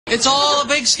It's all a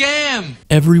big scam!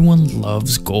 Everyone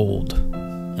loves gold.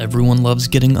 Everyone loves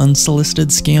getting unsolicited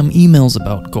scam emails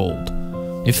about gold.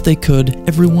 If they could,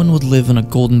 everyone would live in a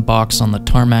golden box on the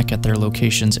tarmac at their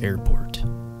location's airport.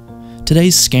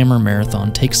 Today's Scammer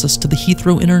Marathon takes us to the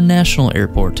Heathrow International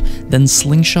Airport, then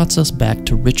slingshots us back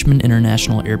to Richmond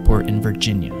International Airport in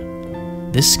Virginia.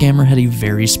 This scammer had a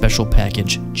very special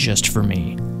package just for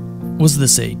me. Was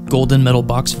this a golden metal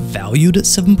box valued at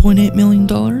 $7.8 million?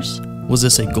 Was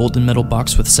this a golden metal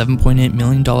box with $7.8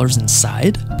 million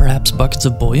inside? Perhaps buckets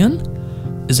of bullion?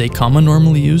 Is a comma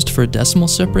normally used for a decimal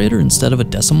separator instead of a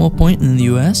decimal point in the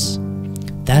US?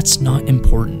 That's not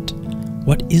important.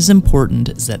 What is important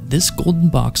is that this golden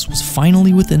box was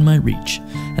finally within my reach,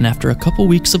 and after a couple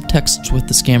weeks of texts with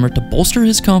the scammer to bolster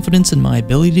his confidence in my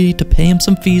ability to pay him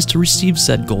some fees to receive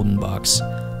said golden box,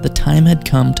 the time had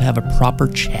come to have a proper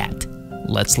chat.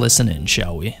 Let's listen in,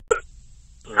 shall we? Yeah,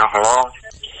 hello?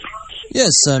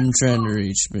 Yes, I'm trying to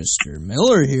reach Mr.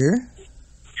 Miller here.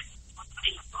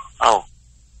 Oh,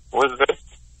 who is this?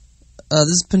 This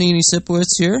is Panini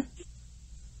Sipowicz here.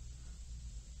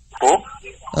 Who?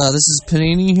 This is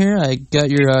Panini here. I got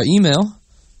your email.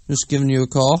 Just giving you a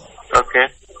call. Okay.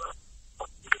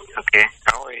 Okay,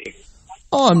 how are you?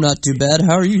 Oh, I'm not too bad.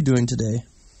 How are you doing today?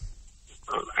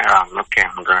 Yeah, okay,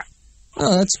 I'm good.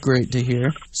 Oh, that's great to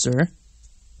hear, sir.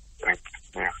 Thank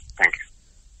you.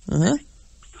 Uh-huh.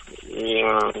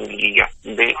 Yeah, did you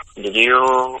send me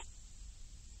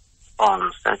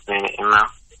an email?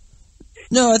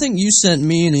 No, I think you sent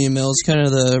me an email. It's kind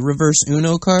of the reverse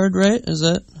Uno card, right? Is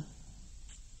that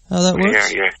how that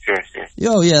works? Yes.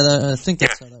 Oh, yeah, I think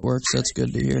that's how that works. That's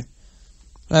good to hear.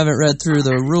 I haven't read through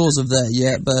the rules of that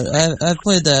yet, but I've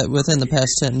played that within the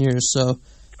past 10 years, so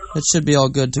it should be all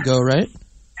good to go, right?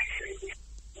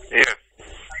 Yes.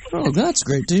 Oh, that's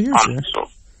great to hear, sir. So,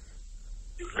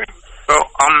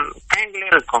 kindly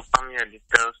confirm your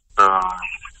details to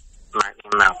my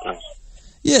email, please.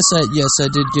 Yes, I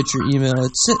did get your email.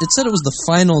 It said it was the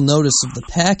final notice of the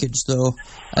package, though.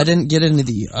 I didn't get any of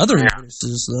the other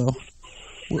notices, though.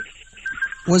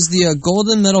 Was the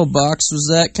golden metal box, was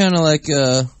that kind of like,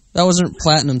 that wasn't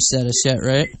platinum status yet,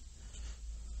 right?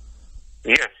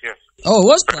 Yes. Oh, it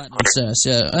was platinum status,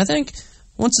 yeah. I think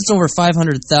once it's over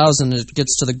 500,000, it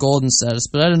gets to the golden status,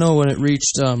 but I don't know when it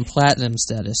reached platinum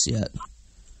status yet.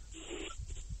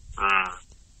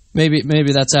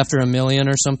 Maybe that's after 1 million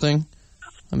or something.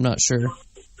 I'm not sure.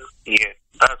 Yeah,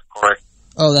 that's correct.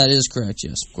 Oh, that is correct.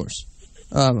 Yes, of course.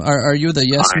 Are you the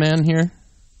yes man here?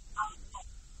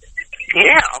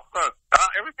 Yeah, of course.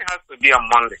 Everything has to be on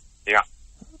Monday. Yeah.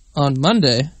 On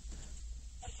Monday?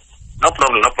 No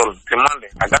problem. Till Monday.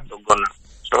 I got to go now.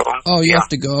 So. Oh, you have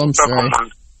to go. I'm sorry.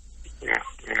 Yeah.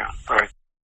 All right.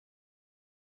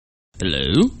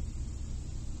 Hello?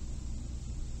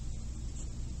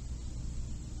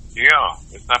 Yeah.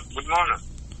 It's up. Good morning.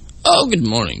 Oh, good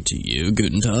morning to you,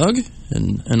 Guten Tag,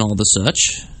 and all the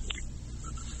such.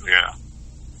 Yeah.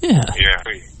 Yeah.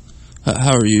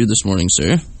 How are you this morning,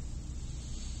 sir?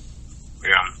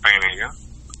 Yeah, I'm fine, yeah.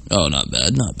 Oh, not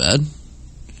bad.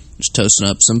 Just toasting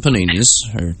up some paninis,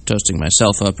 or toasting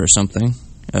myself up or something,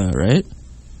 right?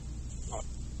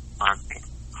 Okay.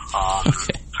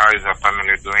 Okay. How is the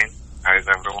family doing? How is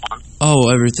everyone? Oh,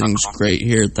 everything's great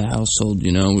here at the household.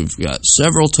 You know, we've got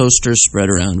several toasters spread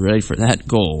around, ready for that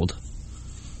gold.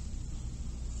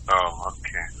 Oh,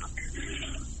 okay.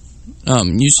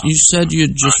 You said you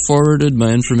had just forwarded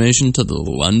my information to the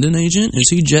London agent? Is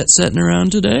he jet-setting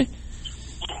around today?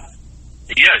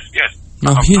 Yes.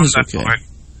 No, he is okay.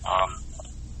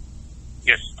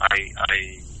 Yes, I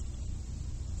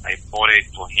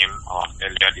forwarded to him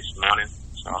earlier this morning,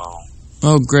 so...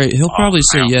 Oh, great. He'll probably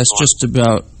say yes to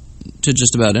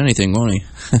just about anything, won't he?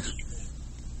 Okay.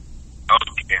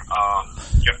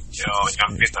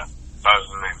 John Peter, that's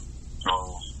his name. So...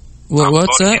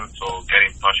 What's that? Him to get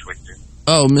in touch with you.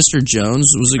 Oh, Mr.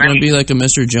 Jones? Was it going to be like a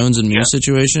Mr. Jones and me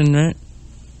situation, right?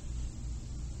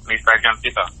 Mr. John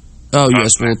Peter. Oh,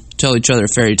 yes, we'll tell each other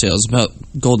fairy tales about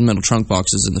golden metal trunk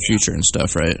boxes in the future and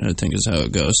stuff, right? I think is how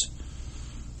it goes.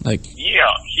 Like...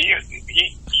 Yeah,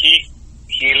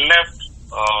 he left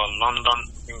London, I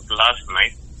think, last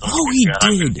night. So he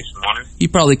did. This morning. He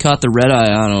probably caught the red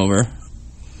eye on over.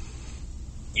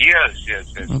 Yes.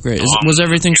 Oh, great. Was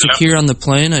everything secure on the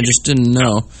plane? I just didn't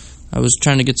know. I was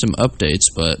trying to get some updates,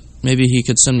 but maybe he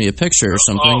could send me a picture or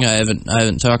something. I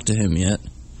haven't talked to him yet.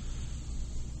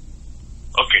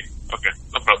 Okay.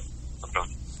 No problem.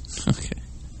 Okay.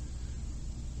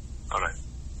 All right.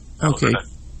 Okay.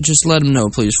 Just let him know,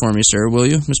 please, for me, sir, will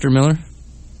you, Mr. Miller?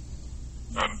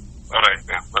 All right,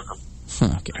 yeah, welcome.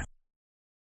 Okay.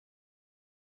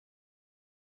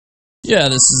 Yeah,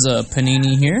 this is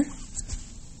Panini here.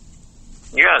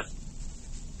 Yes,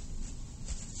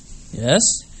 Yes?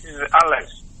 this is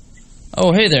Alex.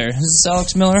 Oh, hey there. Is this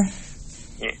Alex Miller?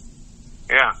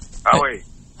 Yeah, how are you?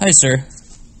 Hi, sir.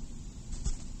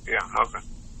 Yeah, okay.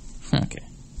 Okay.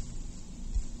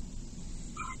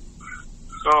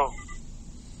 So,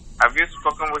 have you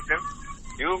spoken with him?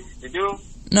 Did you?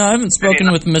 No, I haven't spoken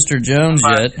with Mr. Jones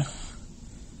yet.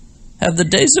 Have the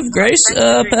days of grace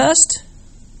passed?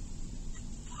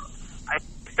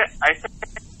 I said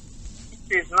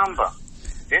his number.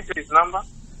 Didn't you his number?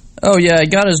 Oh, yeah, I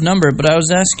got his number, but I was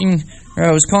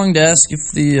calling to ask if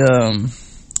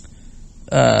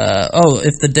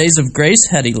if the days of grace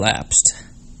had elapsed.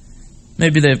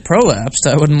 Maybe they've prolapsed.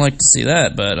 I wouldn't like to see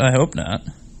that, but I hope not.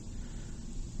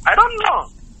 I don't know.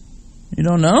 You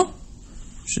don't know?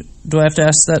 Do I have to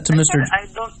ask that to Mr. I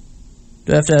don't.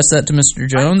 Do I have to ask that to Mr.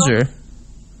 Jones, or?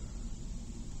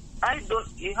 I don't.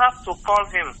 You have to call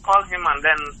him and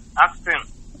then ask him.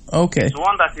 Okay. The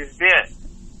one that is there.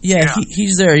 Yeah.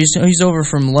 He's there. He's over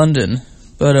from London,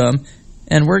 but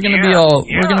and we're gonna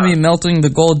we're gonna be melting the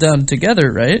gold down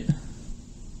together, right?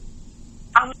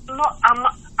 I'm not. Am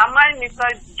I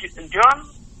Mr. John?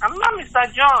 I'm not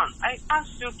Mr. John. I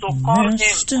asked you to call him.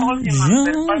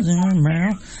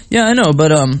 Yeah, I know,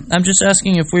 but I'm just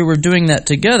asking if we were doing that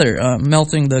together,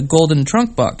 melting the golden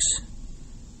trunk box.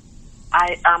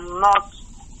 I am not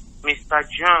Mr.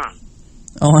 John.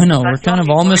 Oh, I know. We're kind of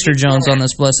all Mr. Jones on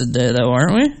this blessed day, though,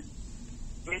 aren't we?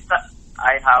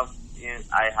 I have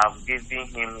given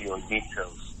him your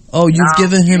details. Oh, you've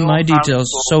given him my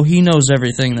details, so he knows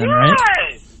everything then, right?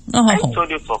 Yes. Oh. I told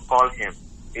you to call him.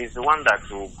 He's the one that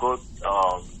will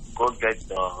go get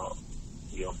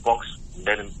your box,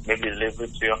 then maybe deliver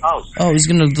it to your house. Oh, he's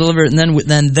going to deliver it, and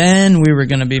then we were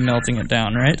going to be melting it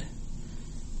down, right?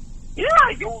 Yeah,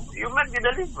 you make the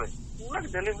delivery. You make the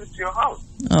delivery to your house.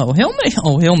 Oh,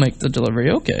 he'll make the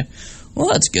delivery. Okay. Well,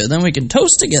 that's good. Then we can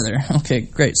toast together. Okay,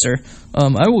 great, sir.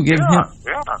 I will give him.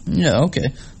 Yeah.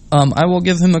 Okay. I will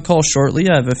give him a call shortly.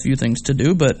 I have a few things to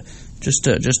do, but just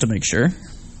to make sure.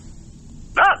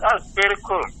 That's very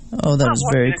cool. Oh, that is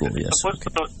very cool. Yes. Okay.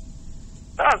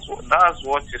 That's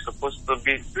what you're supposed to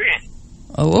be doing.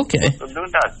 Oh, okay. You're supposed to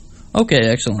do that. Okay,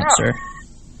 excellent, sir.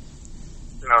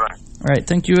 All right. All right.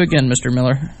 Thank you again, Mr.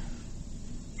 Miller.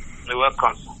 You're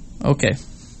welcome. Okay.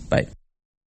 Bye.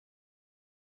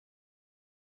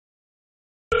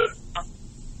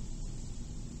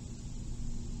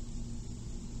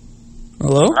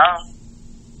 Hello? Hello?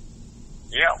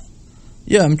 Yeah.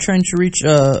 Yeah, I'm trying to reach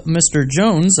Mr.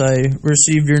 Jones. I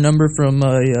received your number from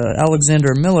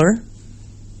Alexander Miller.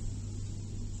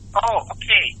 Oh,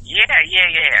 okay. Yeah.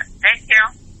 Thank you.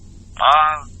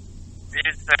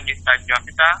 This is Mr.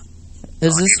 Jupiter.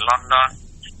 Is this in London?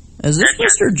 Is this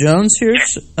Mr. Jones here,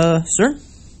 sir?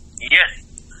 Yes.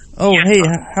 Oh, yes, hey,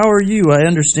 sir. How are you? I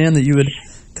understand that you had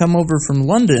come over from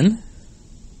London.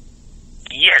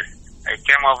 Yes, I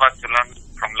came over to London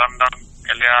from London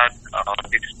earlier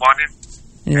this morning.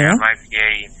 Yeah. I arrived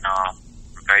here in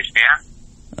Virginia.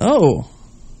 Oh.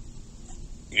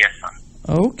 Yes, sir.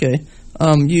 Okay.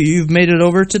 You've made it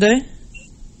over today?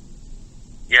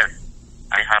 Yes,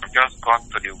 I have just gone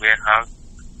to the warehouse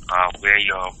where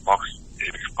your box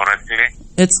is currently.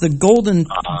 It's the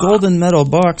golden metal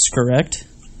box, correct?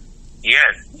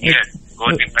 Yes,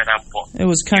 golden metal box. It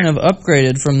was kind of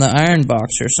upgraded from the iron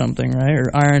box or something, right?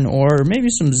 Or iron ore, or maybe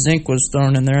some zinc was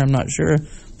thrown in there, I'm not sure.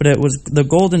 But it was the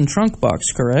golden trunk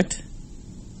box, correct?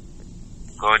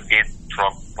 Golden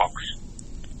trunk box,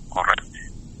 correct.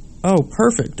 Oh,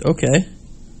 perfect. Okay.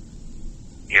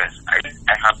 Yes, I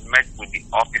have met with the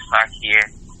officer here,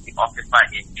 the officer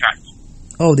in charge.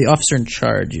 Oh, the officer in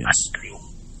charge, yes.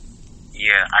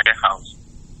 Yeah, at the house.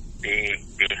 They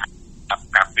have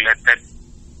calculated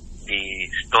the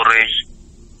storage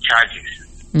charges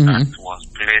that was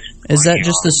placed. Is that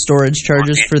just the storage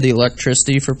charges for the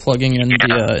electricity for plugging in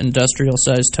the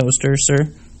industrial-sized toaster,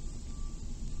 sir?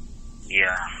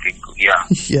 Yeah.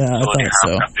 Yeah, I thought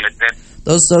so. Calculated.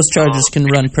 Those charges can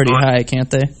run pretty high, can't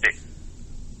they?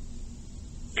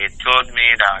 They told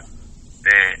me that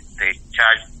they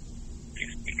charge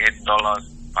 $58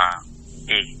 per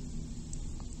day.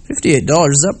 $58,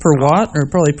 is that per watt or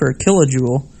probably per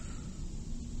kilojoule?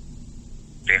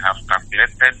 They have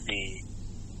calculated the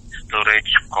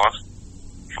storage cost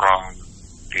from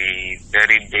the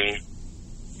very day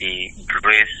the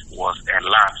grace was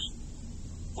elapsed,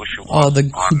 which was the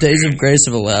days of grace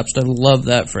have elapsed. I love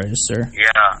that phrase, sir.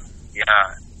 Yeah.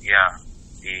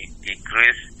 The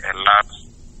grace elapsed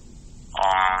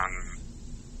on.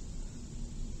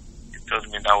 It told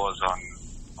me that was on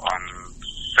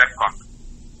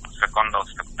 2nd of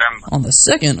September. September. On the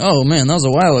 2nd? Oh man, that was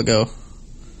a while ago.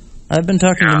 I've been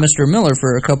talking to Mr. Miller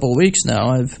for a couple of weeks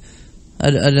now. I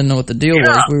didn't know what the deal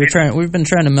was. We've been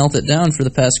trying to melt it down for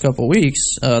the past couple of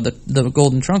weeks. The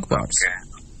golden trunk box. Okay.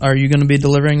 Are you going to be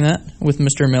delivering that with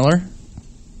Mr. Miller?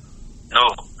 No,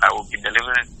 I will be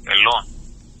delivering alone.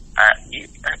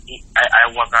 I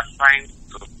was assigned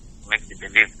to make the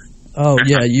delivery. Oh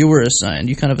yeah, you were assigned.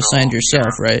 You kind of assigned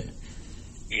yourself, right?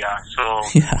 Yeah. So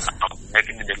I'm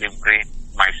making the delivery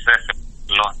myself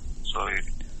alone. So it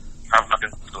have nothing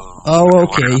to. Oh,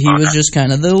 okay. He was just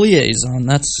kind of the liaison.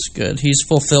 That's good. He's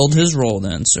fulfilled his role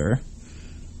then, sir.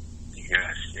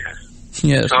 Yes.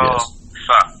 Yes. So, yes.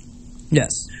 sir.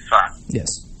 Yes. Sir. Yes.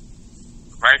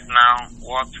 Right now,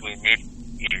 what we need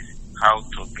is how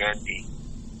to get the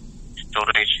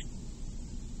storage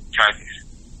charges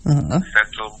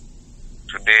settled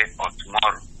today or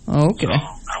tomorrow. Oh, okay. So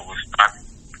I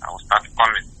will start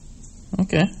coming.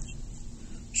 Okay.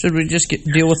 Should we just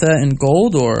deal with that in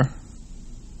gold, or?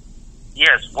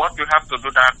 Yes. What you have to do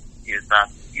that is that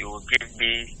you will give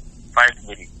me 5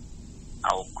 minutes.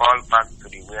 I will call back to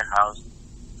the warehouse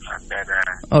and then.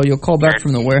 Oh, you'll call back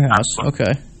from the warehouse.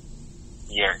 Okay.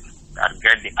 Yes, and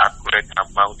get the accurate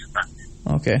about that.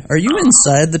 Okay. Are you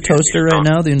inside the toaster right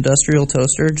now, the industrial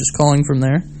toaster? Just calling from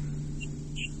there?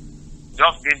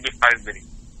 Just give me 5 minutes.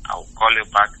 I will call you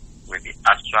back with the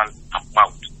actual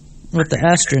amount. With the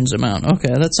Astron's amount.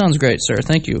 Okay, that sounds great, sir.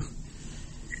 Thank you.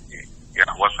 Yeah,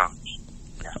 welcome.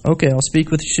 Yeah. Okay, I'll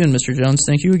speak with you soon, Mr. Jones.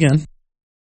 Thank you again.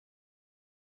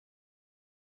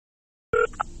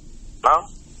 Hello?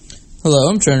 Hello,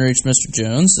 I'm trying to reach Mr.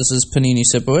 Jones. This is Panini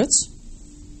Sipowicz.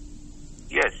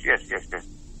 Yes.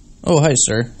 Oh, hi,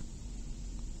 sir.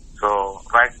 So,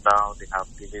 right now, they have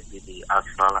given me the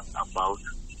actual amount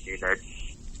needed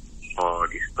for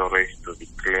the storage to be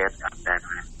cleared, and then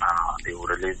they will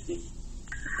release the...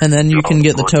 And then you can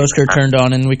get the toaster turned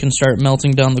on and we can start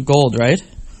melting down the gold, right?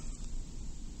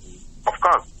 Of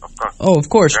course. Oh, of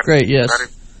course. Great, yes.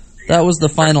 That was the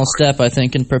final step, I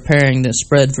think, in preparing the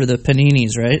spread for the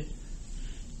paninis, right?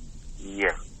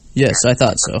 Yeah. Yes, I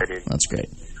thought so. That's great.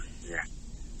 Yeah.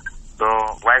 So,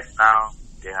 right now,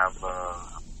 they have...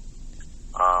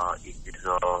 it is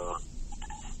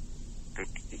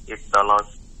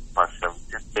 $58 per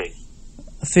 17 days.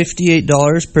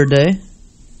 $58 per day?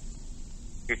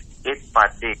 58 per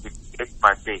day. 58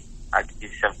 per day. And it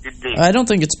is 17 days. I don't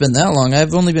think it's been that long.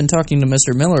 I've only been talking to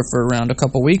Mr. Miller for around a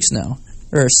couple weeks now.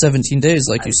 Or 17 days,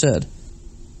 like you said.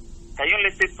 Can you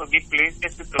listen to me, please?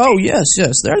 Listen to Oh, me. yes.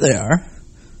 There they are.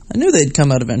 I knew they'd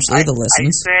come out eventually, the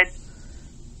lessons.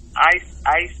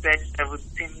 I said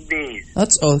 17 days.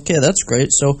 That's okay, that's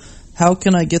great. So, how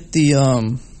can I get the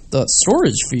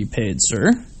storage fee paid,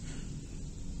 sir?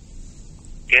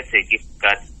 Get a gift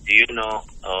card. Do you know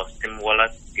Steam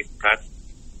Wallet gift card?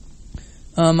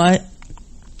 I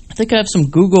think I have some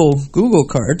Google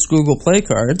cards, Google Play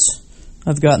cards.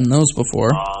 I've gotten those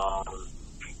before.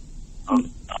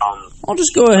 I'll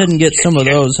just go ahead and get some of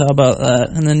those. How about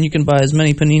that? And then you can buy as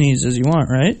many paninis as you want,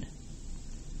 right?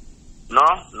 No.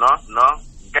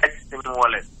 Get Steam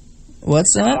Wallet.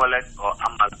 What's that? Steam Wallet or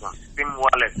Amazon. Steam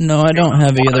Wallet. No, I don't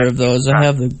have either of those. I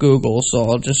have the Google, so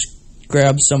I'll just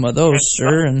grab some of those,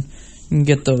 sir, and you can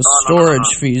get those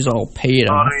storage fees all paid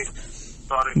off.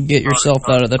 Get yourself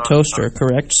out of the toaster,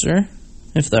 correct, sir?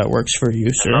 If that works for you,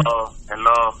 sir. Hello.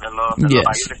 Yes.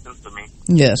 Are you listening to me?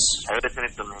 Yes. Are you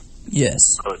listening to me? Yes.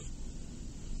 Good.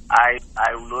 I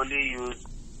will only use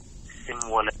Steam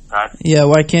Wallet card. Yeah,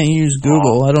 why can't you use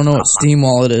Google? I don't know what Steam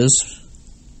Wallet is.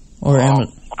 Or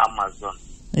Amazon.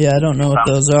 Yeah, I don't know what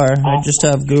those are. I just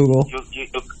have Google.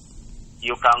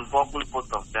 You can Google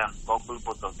both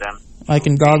of them. I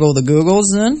can goggle the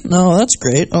Googles then? No, that's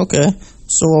great. Okay.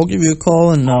 So I'll give you a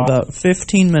call in about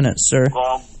 15 minutes, sir.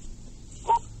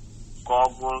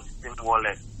 Google Steam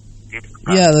Wallet.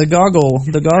 Yeah, the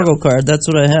goggle card. That's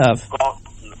what I have.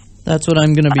 That's what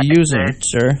I'm going to be using,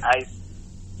 sir.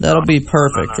 That'll be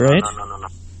perfect, right?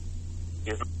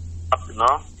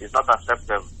 No, it's not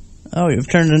acceptable. Oh, you've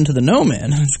turned into the no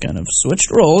man. I've kind of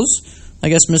switched roles. I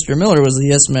guess Mr. Miller was the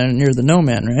yes man and you're the no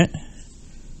man, right?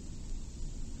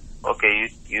 Okay,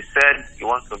 you said you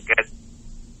want to get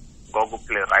Google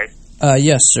Play, right?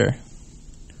 Yes, sir.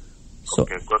 So,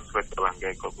 okay, go switch and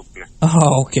get Google Play.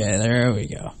 Oh, okay, there we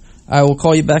go. I will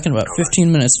call you back in about 15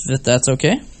 minutes if that's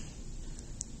okay.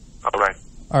 All right.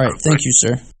 All right, thank you,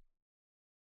 sir.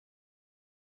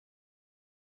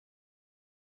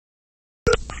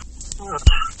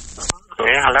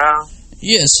 Yeah, hello?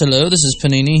 Yes, hello, this is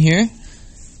Panini here.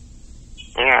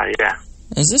 Yeah.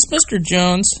 Is this Mr.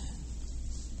 Jones?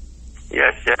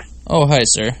 Yes. Oh, hi,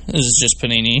 sir. This is just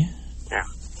Panini. Yeah.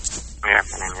 Yeah,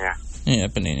 panini, yeah. Yeah,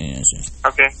 panini, yes.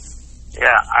 Okay.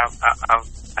 Yeah, I've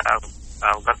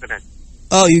gotten it.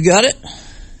 Oh, you got it?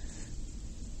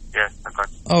 Yes, I got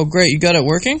it. Oh, great. You got it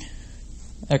working?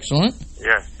 Excellent.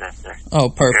 Yes. Oh,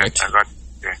 perfect. Yes, I got it.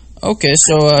 Yes. Okay,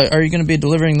 so are you going to be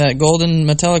delivering that golden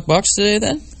metallic box today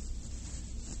then?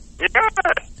 Yeah.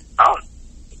 Oh,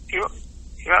 you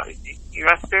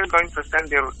are still going to send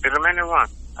the remaining one.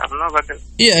 I've not gotten.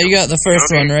 Yeah, you got the first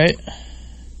one, right?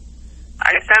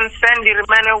 I can send the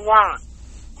remaining one.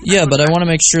 Yeah, but I want to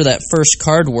make sure that first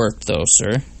card worked, though,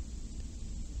 sir.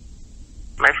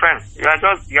 My friend, you are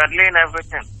delaying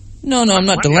everything. No, I'm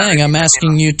not delaying. I'm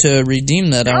asking you to redeem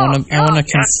that. I want to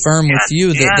confirm with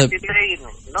you that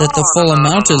the full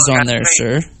amount is on there,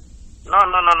 sir. No.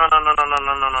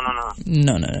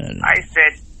 No. I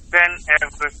said send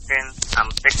everything.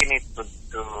 I'm taking it to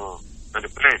the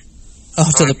place. Oh,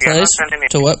 to the place?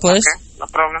 To what place? Okay, no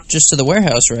problem. Just to the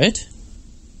warehouse, right?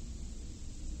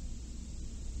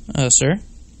 Sir?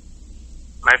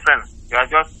 My friend, you are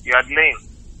delaying.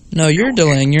 No, you're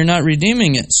delaying. You're not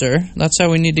redeeming it, sir. That's how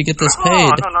we need to get this paid.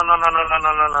 No.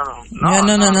 Yeah,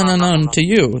 no. To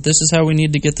you. This is how we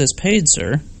need to get this paid,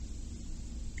 sir.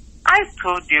 I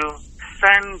told you,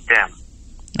 send them.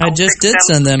 I just did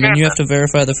send them, and you have to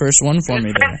verify the first one for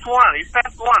me there. You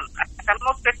sent one. I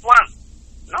cannot take one.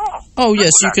 No. Oh,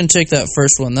 yes, you can take that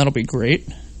first one. That'll be great.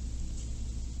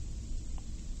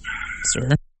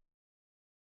 Sir?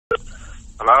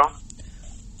 Hello?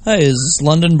 Hi, is this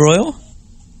London Broil?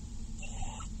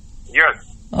 Yes.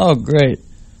 Oh, great.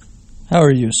 How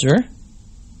are you, sir?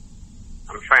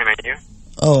 I'm fine, and you?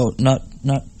 Oh,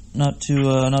 not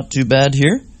too bad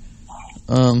here.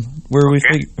 Were we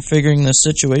figuring this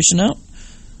situation out?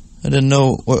 I didn't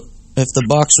know if the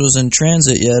box was in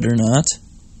transit yet or not.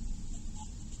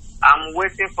 I'm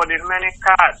waiting for the remaining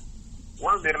card.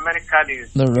 Once the remaining card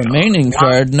is... The remaining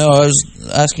card? No, I was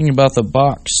asking about the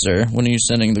box, sir. When are you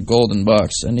sending the golden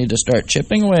box? I need to start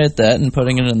chipping away at that and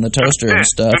putting it in the toaster and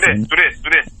stuff. Today.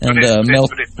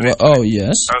 Melt... Oh,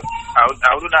 yes.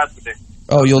 I'll do that today.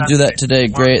 Oh, you'll do that today.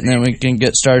 Great, and then we can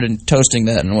get started toasting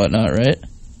that and whatnot, right?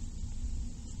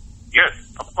 Yes,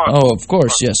 of course. Oh, of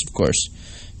course. Yes, of course.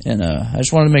 And I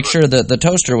just wanted to make sure that the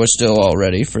toaster was still all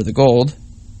ready for the gold.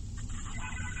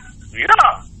 Yeah.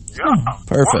 Oh,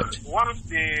 perfect. Once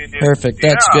Perfect.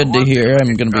 That's good to hear.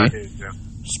 I'm going to be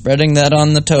spreading that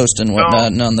on the toast and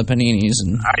whatnot, and on the paninis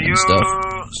and stuff.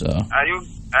 So. Are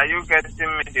you getting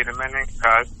me the remaining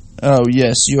card? Oh,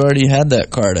 yes. You already had that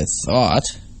card, I thought.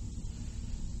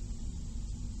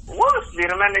 Once the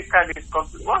remaining card is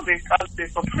complete,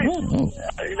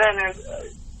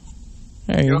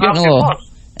 Hey, you're getting a little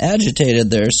agitated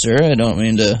there, sir. I don't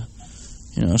mean to,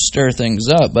 stir things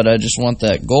up, but I just want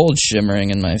that gold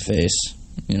shimmering in my face,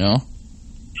 Yes.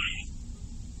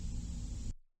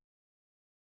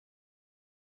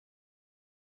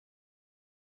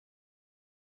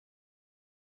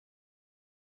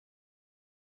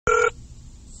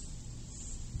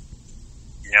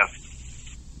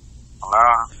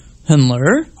 Hello?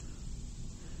 Handler?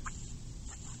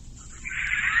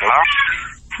 Hello?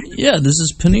 Yeah, this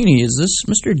is Panini. Is this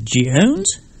Mr.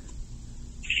 Jones?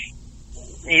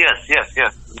 Yes.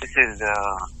 This is the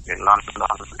London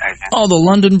agent. Oh, the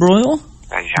London Broil?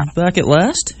 Agent. Back at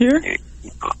last here?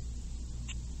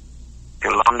 The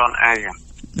London agent.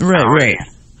 Right.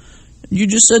 You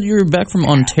just said you were back from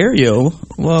Ontario.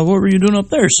 Well, what were you doing up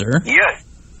there, sir? Yes,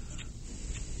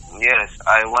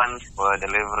 I went for a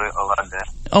delivery over there.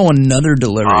 Oh, another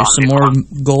delivery. Some more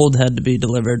gold had to be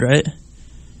delivered, right?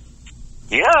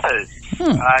 Yes.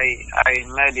 I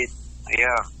made it.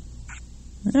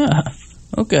 Yeah.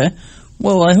 Okay.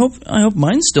 Well, I hope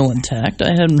mine's still intact. I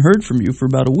hadn't heard from you for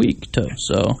about a week, too,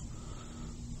 so.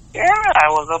 Yeah, I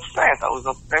was upset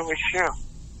with you.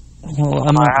 Well,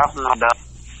 I'm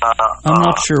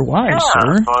not sure why,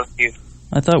 sir.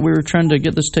 I thought we were trying to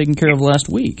get this taken care of last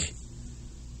week.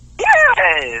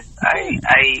 Yes, I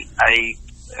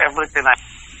everything I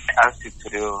asked you to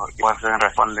do wasn't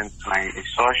responding to my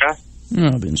instructions.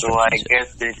 So I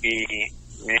guess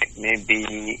maybe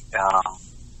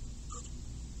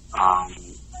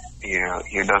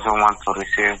he doesn't want to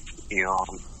receive your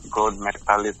gold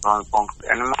metallic punks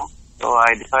anymore. So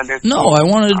I decided. No, I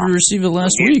wanted to receive it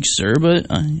last week, sir, but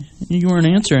you weren't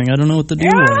answering. I don't know what the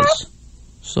deal was.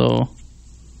 So.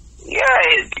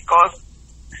 Yeah, because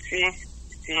since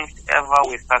ever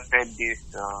we started this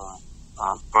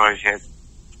project,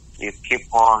 you keep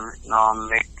on, I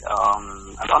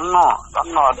don't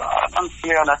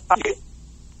really understand it.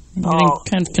 I'm getting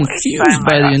kind of confused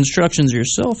by the instructions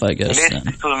yourself, I guess. Listen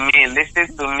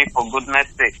to me for goodness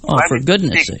sake. Oh, for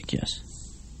goodness sake, yes.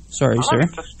 Sorry, sir.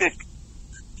 To speak.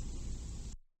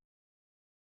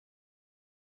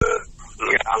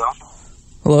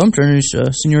 Hello, I'm trying to reach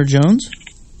Senor Jones.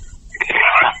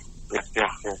 Yes.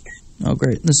 Oh,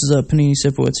 great. This is Panini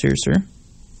Sipowicz here, sir.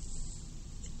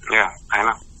 Yeah, I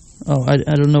know. Oh, I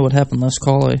don't know what happened last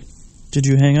call. Did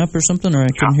you hang up or something, or I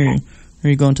couldn't hear you? Are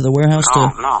you going to the warehouse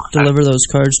to deliver those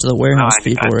cards to the warehouse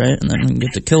people, right? And then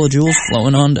get the kilojoules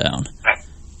flowing on down.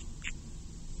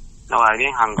 No, I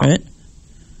didn't hang up. Right?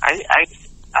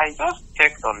 I just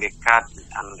checked on the card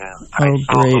and I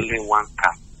saw great. only one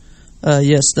card.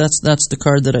 Yes, that's the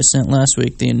card that I sent last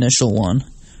week, the initial one.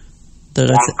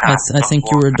 That I think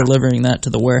you were delivering that to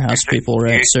the warehouse people,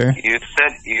 right, sir? You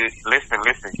said listen.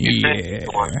 You said it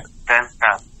was 10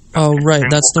 cards. Oh, right,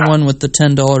 that's the one with the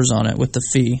 $10 on it with the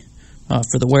fee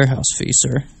for the warehouse fee,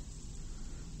 sir.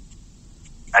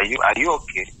 Are you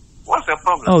okay? What's the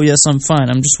problem? Oh, yes, I'm fine.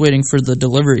 I'm just waiting for the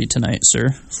delivery tonight, sir,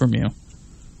 from you.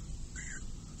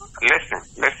 Listen.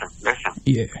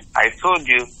 Yeah. I told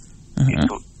you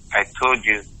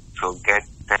to get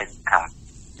 10 cards.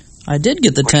 I did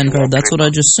get the 10 card. That's what I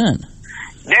just sent.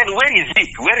 Then where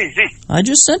is it? I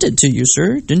just sent it to you,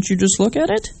 sir. Didn't you just look at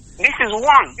it? This is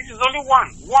one. This is only one.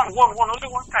 Only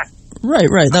one card.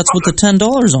 Right. That's with the $10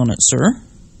 on it, sir.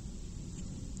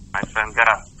 My friend, get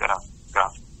up.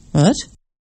 What?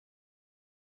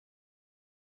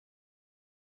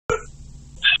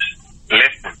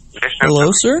 Listen.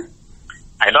 Hello, sir?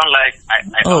 I don't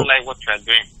like what you are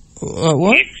doing.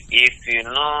 What? If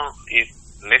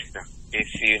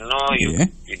you know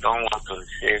you don't want to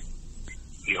receive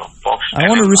your box. I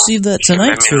want to receive that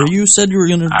tonight, sir. You said you were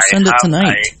going to send it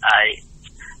tonight.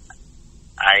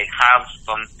 I have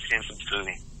something to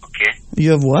do. Okay.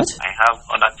 You have what? I have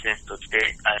other things to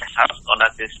take. I have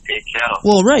other things to take care of.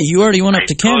 Well, right. You already went up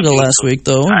to Canada last week,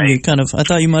 though. I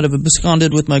thought you might have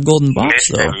absconded with my golden box,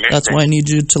 though. That's why I need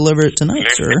you to deliver it tonight,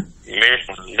 sir.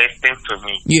 Listen to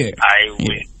me. Yeah. I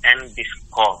will end this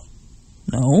call.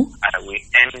 No. I will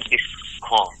end this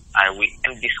call.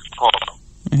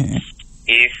 Mm-hmm.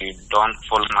 If you don't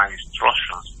follow my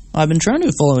instructions. I've been trying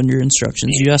to follow your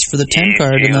instructions. You asked for the 10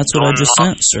 card, and that's what I just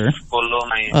sent, sir. Follow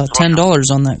my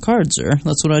 $10 on that card, sir.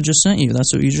 That's what I just sent you.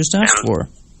 That's what you just asked for.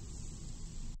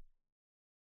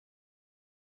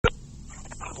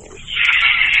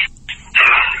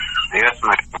 Yes,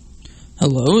 ma'am.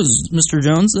 Hello, is Mr.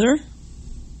 Jones there?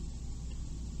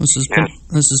 This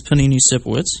is Panini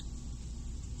Sipowicz.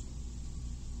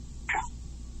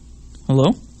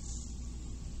 Hello?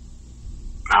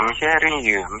 I'm hearing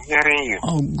you.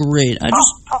 Oh, great. I'm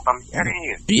hearing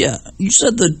you. Yeah, you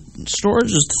said the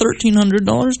storage is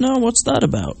 $1,300 now? What's that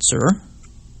about, sir?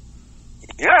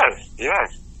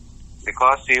 Yes.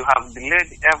 Because you have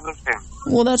delayed everything.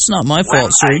 Well, that's not my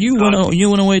fault, sir. You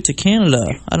went away to Canada.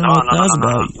 I don't know what that was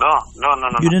about.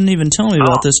 No. You didn't even tell me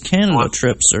about this Canada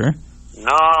trip, sir.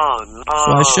 No.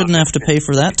 So I shouldn't have to pay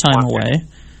for that time away.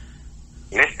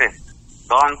 Listen,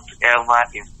 don't ever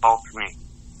insult me.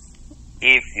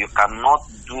 If you cannot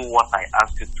do what I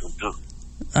asked you to do,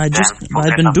 I've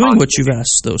been doing what you've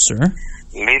asked, though, sir.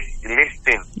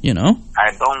 Listen. You know?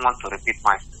 I don't want to repeat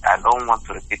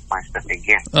myself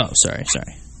again. Oh, sorry.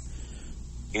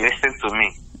 Listen to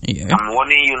me. Yeah. I'm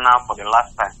warning you now for the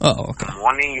last time. Oh, okay. I'm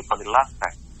warning you for the last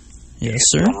time. Yes,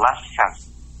 sir. The last chance.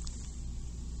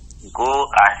 Go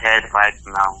ahead right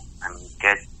now and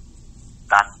get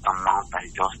that amount I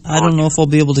just told I don't know if I'll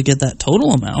be able to get that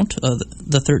total amount, the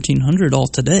 $1,300 all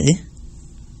today.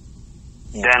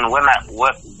 Then when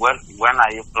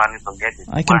are you planning to get it?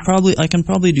 I can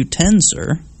probably do 10,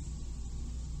 sir.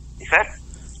 You said?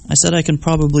 I said I can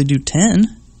probably do 10.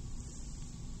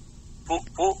 Who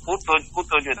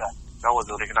told you that? That was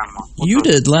the original amount. You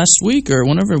did last week or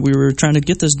whenever we were trying to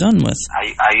get this done with.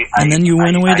 And then you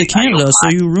went away to Canada, so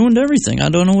you ruined everything. I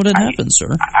don't know what had happened,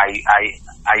 sir.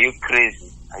 Are you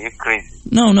crazy?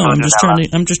 No, I'm just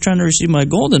trying to receive my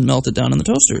gold and melt it down in the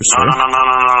toaster, sir. No.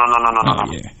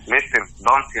 Oh, yeah. Listen,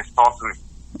 don't insult me.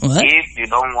 What? If you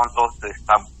don't want us to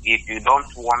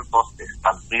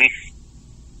establish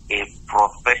a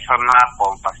professional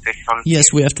conversation.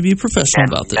 Yes, we have to be professional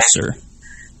about this, sir.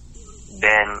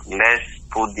 Then let's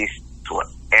put this to an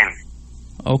end.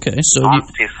 Okay,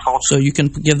 so you can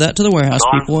give that to the warehouse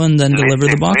people and then deliver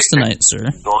the box tonight, sir.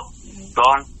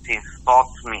 Don't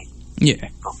insult me. Yeah.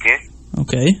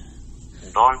 Okay.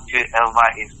 Don't you ever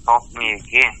insult me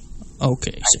again.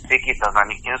 Okay, sir. I take it as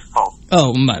an insult.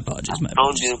 Oh, my apologies, I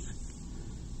told you,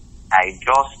 I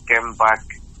just came back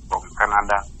from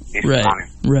Canada this morning.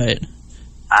 Right.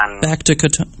 And back to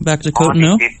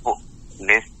Cotonou?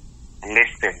 Listen.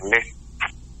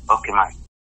 Okay, Mike.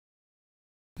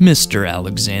 Mr.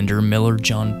 Alexander Miller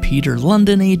John Peter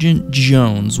London Agent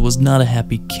Jones was not a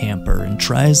happy camper, and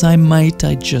try as I might,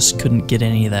 I just couldn't get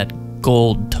any of that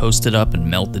gold toasted up and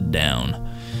melted down.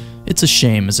 It's a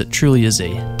shame, as it truly is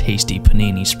a tasty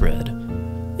panini spread.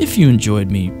 If you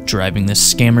enjoyed me driving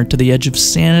this scammer to the edge of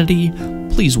sanity,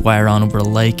 please wire on over a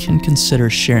like and consider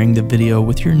sharing the video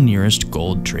with your nearest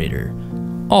gold trader.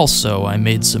 Also, I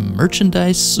made some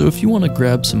merchandise, so if you want to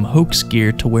grab some Hoax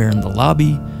gear to wear in the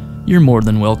lobby, you're more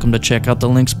than welcome to check out the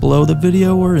links below the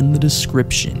video or in the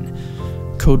description.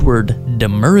 Code word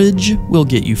DEMERRAGE will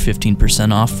get you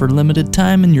 15% off for limited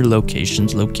time in your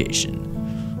location's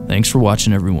location. Thanks for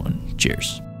watching, everyone.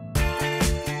 Cheers.